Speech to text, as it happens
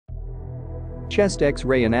Chest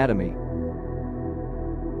X-ray anatomy.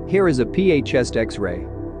 Here is a PA chest X-ray.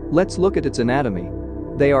 Let's look at its anatomy.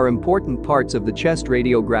 They are important parts of the chest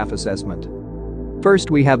radiograph assessment. First,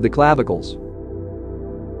 we have the clavicles,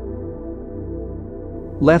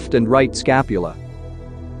 left and right scapula,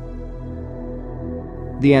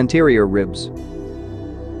 the anterior ribs,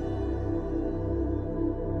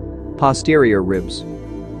 posterior ribs,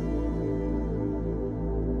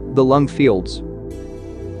 the lung fields.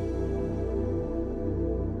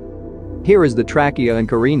 Here is the trachea and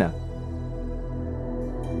carina,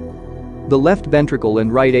 the left ventricle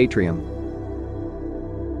and right atrium,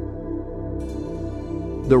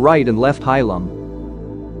 the right and left hilum.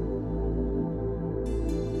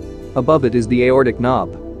 Above it is the aortic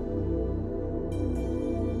knob.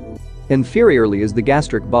 Inferiorly is the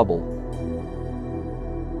gastric bubble.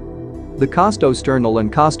 The costosternal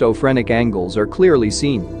and costophrenic angles are clearly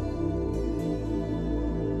seen.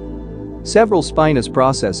 Several spinous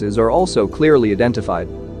processes are also clearly identified.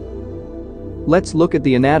 Let's look at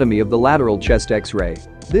the anatomy of the lateral chest X-ray.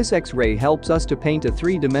 This X-ray helps us to paint a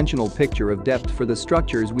three-dimensional picture of depth for the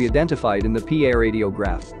structures we identified in the PA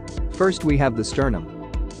radiograph. First, we have the sternum,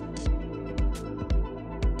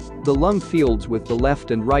 the lung fields with the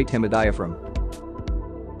left and right hemodiaphragm,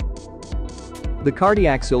 the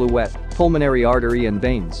cardiac silhouette, pulmonary artery and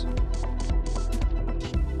veins,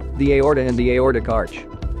 the aorta and the aortic arch,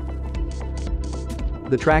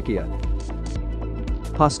 the trachea.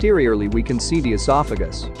 Posteriorly we can see the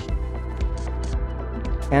esophagus,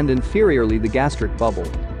 and inferiorly the gastric bubble.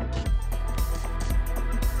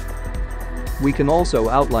 We can also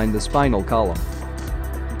outline the spinal column.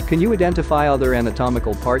 Can you identify other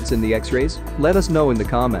anatomical parts in the X-rays? Let us know in the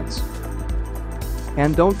comments.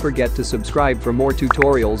 And don't forget to subscribe for more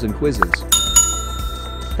tutorials and quizzes.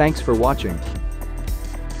 Thanks for watching.